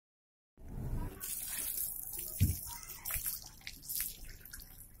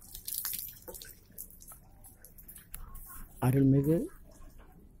அருள்மிகு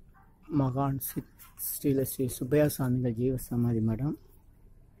மகான் ஸ்ரீல ஸ்ரீ சுப்பையா சுவாமிகள் ஜீவசமாதி மடம்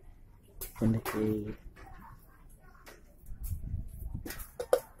இன்னைக்கு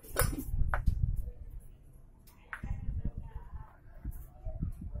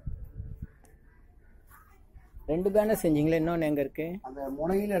ரெண்டு பேனர் செஞ்சீங்களா? இன்னொன்று எங்கே இருக்கு? அந்த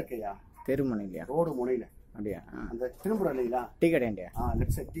முனையில இருக்கையா, தெரு முனையிலையா? ரோடு முனையில. அப்படியா? அந்த திரும்புறம் இல்லைங்களா, டீ கடைண்டியா?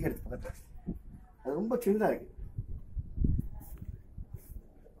 லெஃப்ட் சைட் டீ கடை பக்கத்தில். அது ரொம்ப சின்னதாக இருக்கு.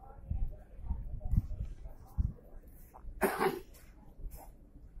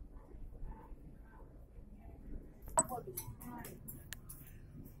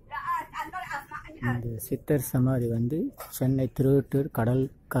 இந்த சித்தர் சமாதி வந்து சென்னை திருவொற்றியூர்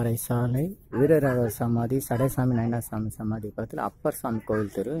கடற்கரை சாலை வீரராகவர் சமாதி சடைசாமி நயனாசாமி சமாதி பக்கத்தில் அப்பர் சாமி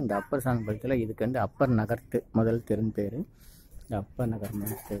கோவில் தெரு. இந்த அப்பர் சாமி கோவில் இதுக்கு வந்து அப்பர் நகர் முதல் தெருந்தேர். இந்த அப்பர் நகர்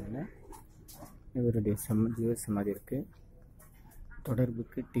முதல் தெருவில் இவருடைய ஜீவ சமாதி இருக்குது.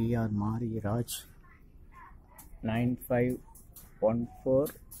 தொடர்புக்கு டிஆர் மாரிராஜ்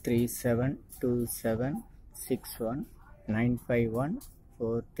 9514372761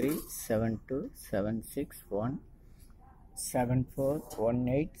 951437276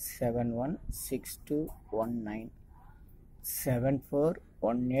 7418716219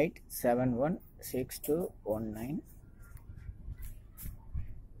 7418716219.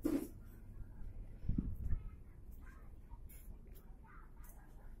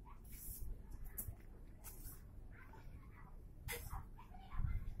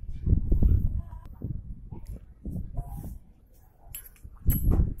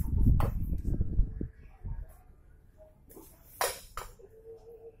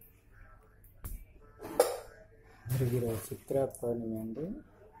 வருகிற சித்ரா பௌர்ணமி வந்து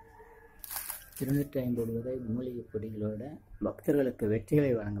 250 வகை மூலிகை பொடிகளோட பக்தர்களுக்கு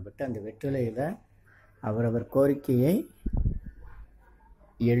வெற்றிலை வழங்கப்பட்டு அந்த வெற்றிலையில் அவரவர் கோரிக்கையை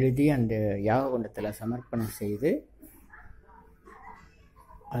எழுதி அந்த யாக குண்டத்தில் சமர்ப்பணம் செய்து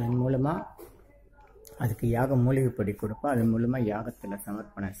அதன் மூலமாக அதுக்கு யாக மூலிகை பொடி கொடுப்போம். அதன் மூலமாக யாகத்தில்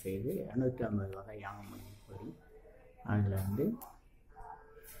சமர்ப்பணம் செய்து 250 வகை யாக மூலிகை பொடி அதில் வந்து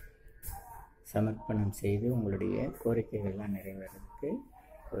சமர்ப்பணம் செய்து உங்களுடைய கோரிக்கைகள்லாம் நிறைவேறதுக்கு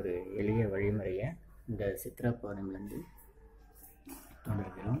ஒரு எளிய வழிமுறையை இந்த சித்ரா பௌர்ணமிலேருந்து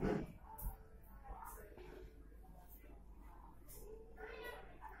தொடர்கிறோம்.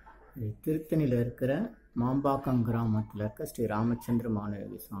 திருத்தணியில் இருக்கிற மாம்பாக்கம் கிராமத்தில் இருக்க ஸ்ரீ ராமச்சந்திர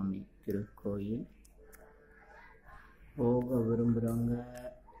மாணவி சுவாமி திருக்கோயில். போக விரும்புகிறவங்க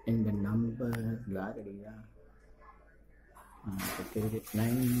இந்த நம்பர் யாரடியா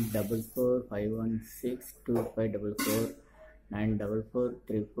 9445162544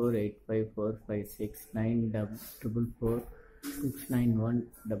 9443485456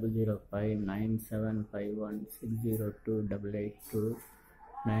 944691005975160288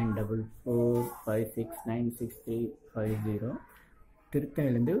 9445696350.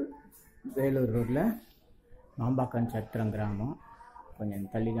 திருத்தணிலேருந்து வேலூர் ரோட்டில் மாம்பாக்கம் சத்திரம் கிராமம். கொஞ்சம்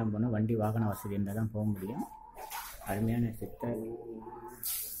தள்ளி தான் போகணும். வண்டி வாகன வசதி இருந்தால் தான் போக முடியும். அருமையான சித்தர்.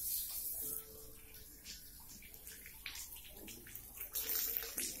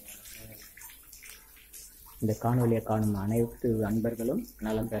 இந்த காணொலியை காணும் அனைத்து அன்பர்களும்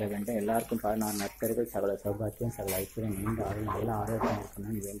நலம் பெற வேண்டும். எல்லாருக்கும் 16 நற்பெயர்கள், சகல சௌபாக்கியம், சகல ஐஸ்வர்யம், நீண்ட ஆயுள், நல்ல ஆரோக்கியம்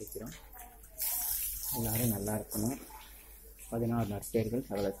இருக்கணும்னு வேண்டிக்கிறோம். எல்லாரும் நல்லா இருக்கணும். 16 நற்பெயர்கள்,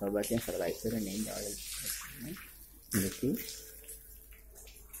 சகல சௌபாக்கியம், சகல ஐஸ்வர்யம், நீண்ட ஆயுள் இருக்கணும். இன்னைக்கு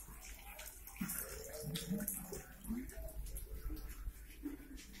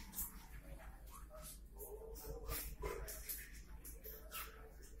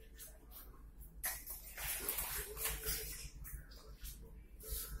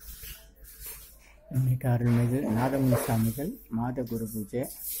இன்னைக்கு அருள்மிகு நாதமுனி சாமிகள் மாத குரு பூஜை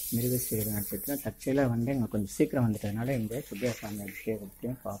மிருகசீர நட்சத்திரம். தற்செயலாக வந்து எங்கள் கொஞ்சம் சீக்கிரம் வந்துட்டதுனால இந்த சுப்பியா சாமி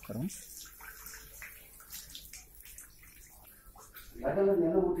அபிஷேகத்தையும் பார்க்குறோம்.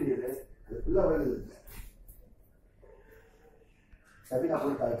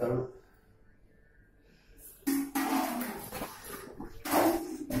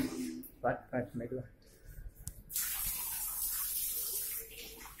 மெதுவா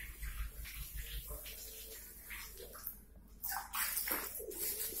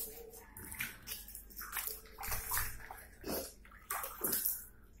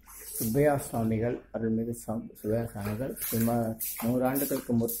சுப்பையா சுவாமிகள் அருள்மிகு சுப்பையா சுவாமிகள் சுமார் 100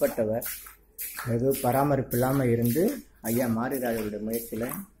 ஆண்டுகளுக்கு முற்பட்டவர். வெகு பராமரிப்பு இல்லாமல் இருந்து ஐயா மாரிராஜருடைய முயற்சியில்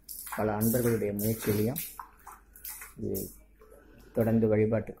பல அன்பர்களுடைய முயற்சியிலையும் இது தொடர்ந்து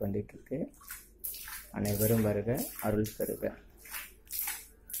வழிபாட்டுக்கு வந்துட்டு இருக்கு. அனைவரும் வருக, அருள் பெறுக.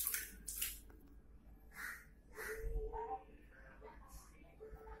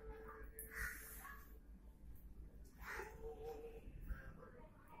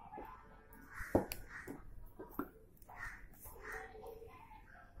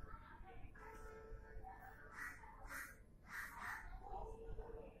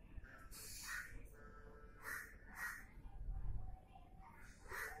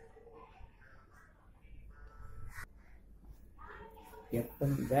 எப்போ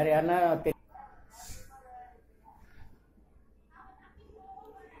வேற யாருன்னா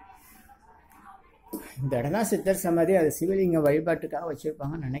இந்த இடம் தான் சித்தர் சமாதி. அது சிவலிங்க வழிபாட்டுக்காக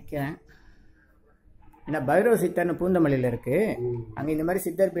வச்சுருப்பாங்கன்னு நினைக்கிறேன். ஏன்னா பைரவ சித்தர்னு பூந்தமல்லியில் இருக்குது. அங்கே இந்த மாதிரி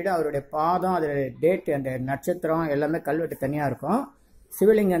சித்தர் பீடம், அவருடைய பாதம், அதோட டேட்டு, அந்த நட்சத்திரம் எல்லாமே கல்வெட்டு தனியாக இருக்கும்.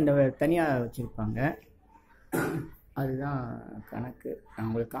 சிவலிங்கம் அந்த தனியாக வச்சுருப்பாங்க. அதுதான் கணக்கு. நான்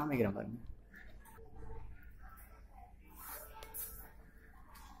உங்களுக்கு காமிக்கிறேன் பாருங்கள்.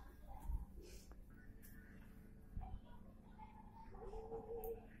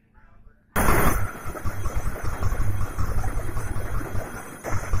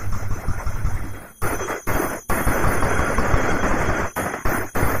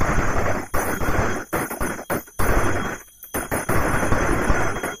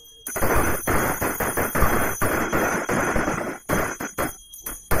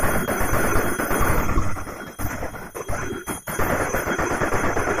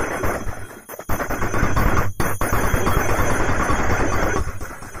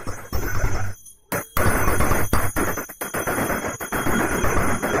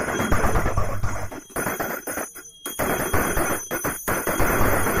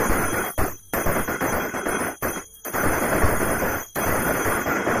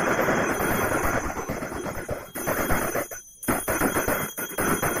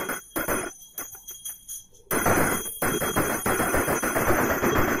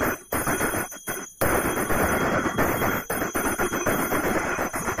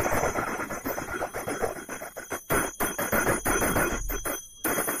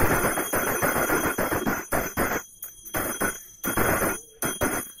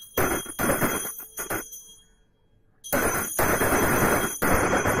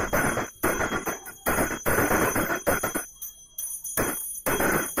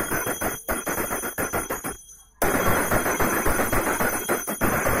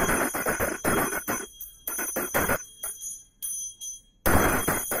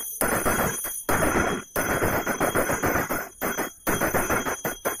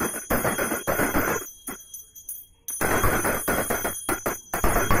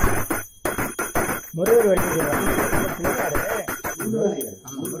 முருகர் வடிவம்